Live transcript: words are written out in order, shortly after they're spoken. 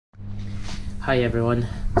Hi everyone,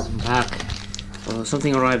 I'm back.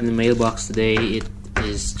 Something arrived in the mailbox today. It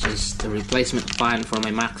is just a replacement fan for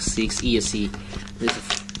my Max6 ESC. This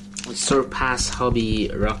is a Surpass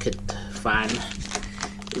Hobby Rocket Fan.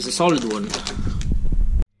 It's a solid one.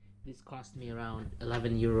 This cost me around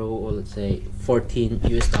 11 euro, or let's say 14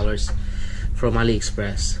 US dollars from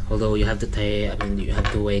AliExpress. Although you have to you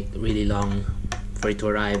have to wait really long for it to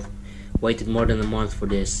arrive. Waited more than a month for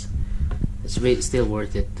this. It's really still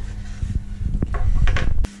worth it.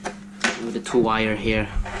 With the 2-wire here,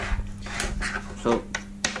 so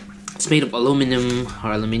it's made of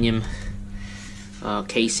aluminium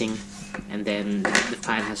casing, and then the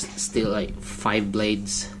fan has still like 5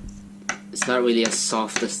 blades. It's not really as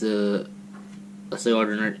soft as the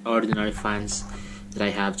ordinary fans that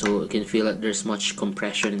I have, so you can feel that there's much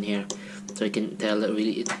compression in here. So you can tell that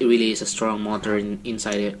it really is a strong motor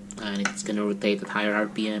inside it, and it's gonna rotate at higher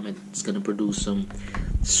RPM, and it's gonna produce some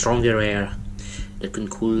stronger air that can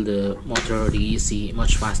cool the motor or the ESC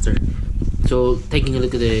much faster. So taking a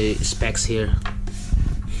look at the specs here,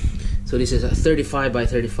 so this is a 35 by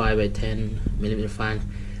 35 by 10 millimeter fan.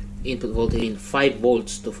 Input voltage in 5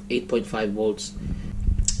 volts to 8.5 volts.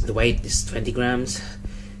 The weight is 20 grams.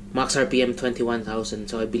 Max RPM 21,000.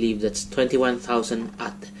 So I believe that's 21,000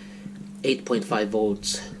 at 8.5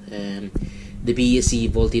 volts. And the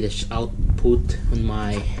BSC voltage output on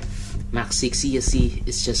my Max6 ESC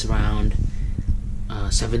is just around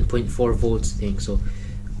 7.4 volts, I think. So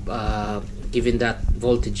given that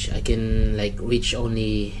voltage, I can like reach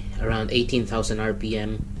only around 18,000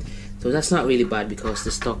 RPM. So that's not really bad, because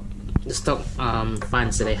the stock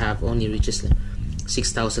fans that I have only reaches like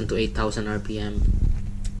 6,000 to 8,000 RPM.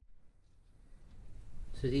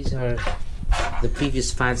 So these are the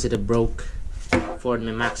previous fans that I broke for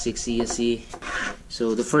my Max6 ESC.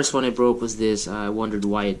 So the first one I broke was this. I wondered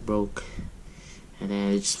why it broke, and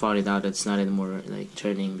then I just found it out that it's not anymore like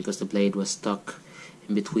turning, because the blade was stuck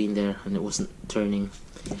in between there and it wasn't turning.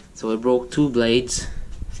 So I broke 2 blades,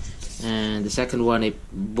 and the second one I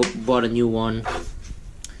bought a new one,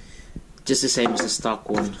 just the same as the stock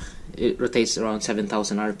one. It rotates around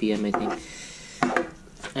 7,000 RPM, I think,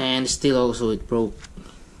 and still also it broke.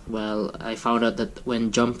 Well, I found out that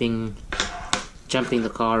when jumping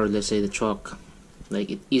the car, or let's say the truck, like,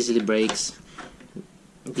 it easily breaks.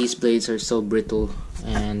 These blades are so brittle,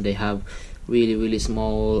 and they have really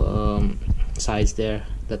small sides there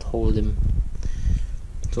that hold them.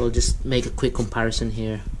 So I'll just make a quick comparison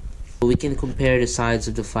here. We can compare the sides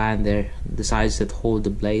of the fan there, the sides that hold the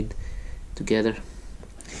blade together.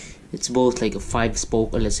 It's both like a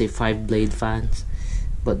 5-spoke, or let's say 5-blade fans,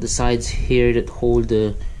 but the sides here that hold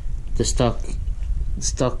the stock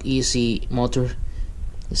ESC motor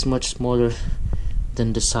is much smaller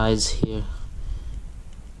than the sides here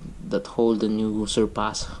that hold the new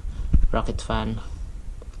Surpass Rocket Fan.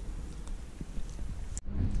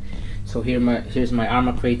 So here's my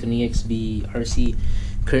Arma Kraton EXB RC,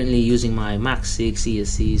 currently using my Max6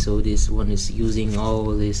 ESC. So this one is using all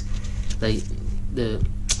this, like the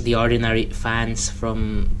ordinary fans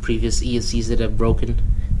from previous ESCs that I've broken.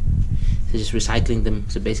 So just recycling them.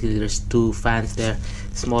 So basically there's 2 fans there,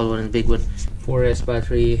 small one and big one. 4S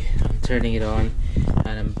battery. I'm turning it on,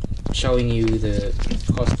 and I'm showing you the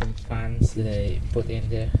custom fans that I put in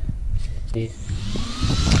there. Really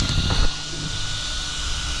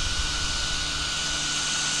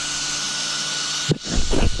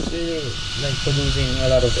like producing a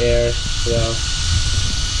lot of air as well,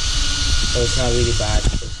 so it's not really bad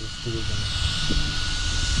because it's producing.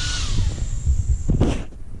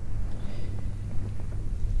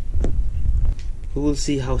 We will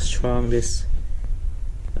see how strong this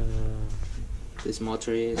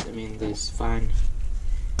motor is. I mean, this fan.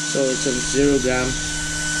 So it's a 0 gram.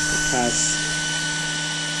 It has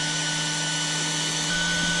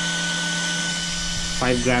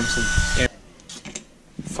 5 grams of air,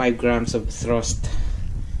 5 grams of thrust.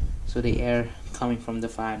 So the air coming from the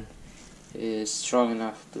fan is strong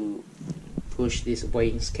enough to push this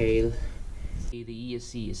weighing scale. The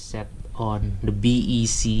ESC is set on the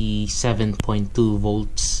BEC 7.2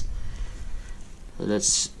 volts. So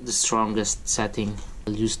that's the strongest setting.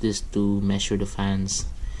 I'll use this to measure the fans.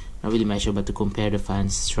 Not really measure, but to compare the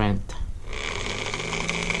fan's strength.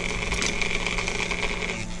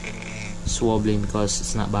 It's wobbling because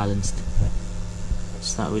it's not balanced.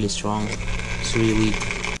 It's not really strong. It's really weak.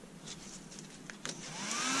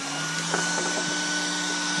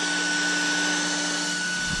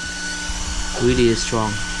 Really is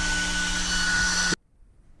strong.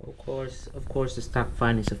 Of course, the stock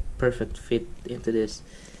fan is a perfect fit into this.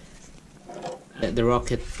 The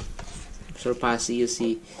Rocket Surpass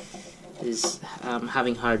ESC is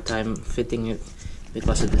having hard time fitting it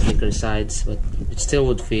because of the thicker sides, but it still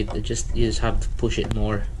would fit. You just have to push it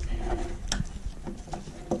more.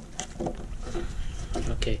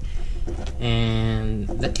 Okay, and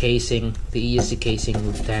the casing, the ESC casing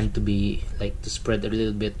would tend to be like to spread a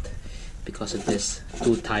little bit because of this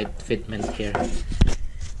too tight fitment here.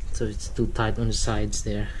 So it's too tight on the sides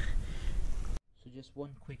there. So just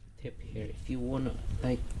one quick tip here: if you want to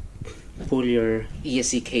like pull your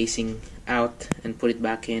ESC casing out and put it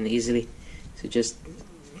back in easily, so just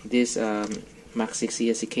this Max6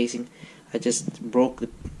 ESC casing, I just broke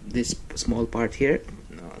this small part here.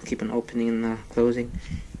 Keep on opening and closing,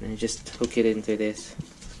 and just hook it into this.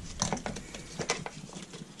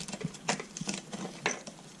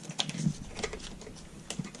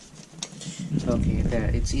 Okay, there.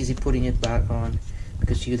 It's easy putting it back on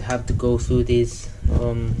because you'd have to go through these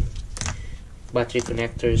battery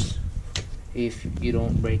connectors if you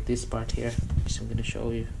don't break this part here. So I'm gonna show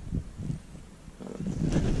you.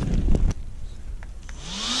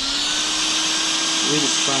 Really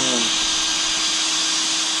strong one.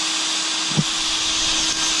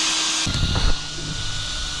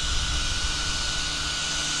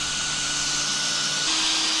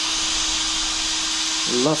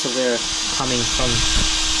 Lots of air coming from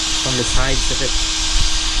the sides of it.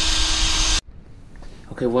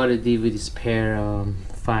 Okay, what I did with this pair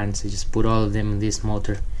fans, I just put all of them in this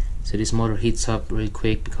motor. So this motor heats up really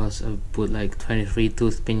quick because I put like 23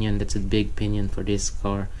 tooth pinion. That's a big pinion for this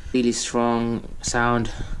car. Really strong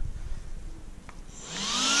sound.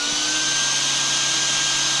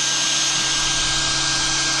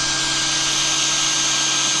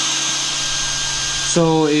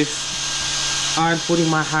 So if I'm putting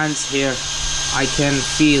my hands here, I can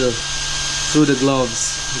feel through the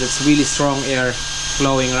gloves. There's really strong air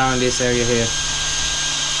flowing around this area here.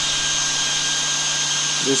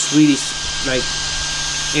 It's really like,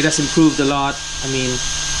 it has improved a lot. I mean,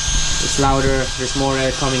 it's louder, there's more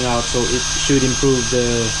air coming out, so it should improve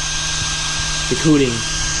the cooling.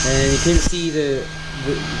 And you can see the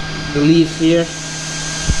leaf here.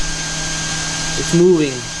 It's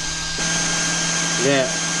moving. Yeah.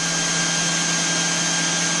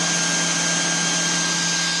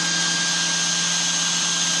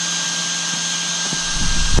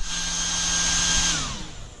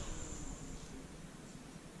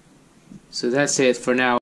 So that's it for now.